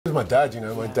My dad,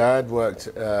 my dad worked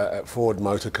at Ford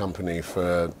Motor Company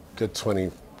for a good 20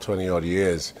 odd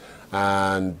years,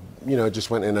 and just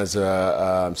went in as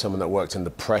someone that worked in the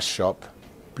press shop,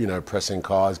 pressing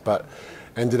cars, but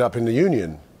ended up in the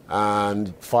union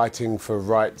and fighting for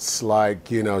rights like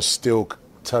steel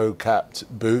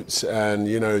toe-capped boots and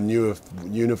new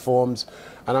uniforms.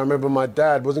 And I remember my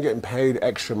dad wasn't getting paid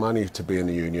extra money to be in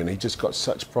the union. He just got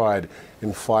such pride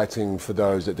in fighting for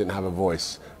those that didn't have a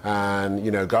voice,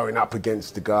 and going up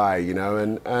against the guy,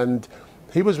 and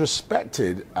he was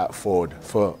respected at Ford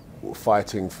for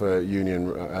fighting for union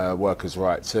workers'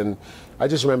 rights. And I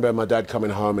just remember my dad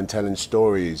coming home and telling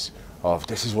stories of,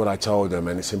 this is what I told them,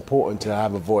 and it's important to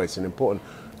have a voice, and important.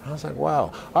 I was like,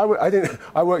 wow.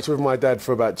 I worked with my dad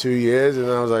for about 2 years, and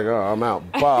I was like, oh, I'm out.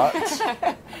 But,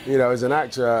 as an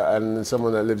actor and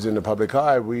someone that lives in the public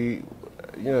eye, we're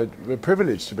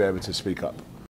privileged to be able to speak up.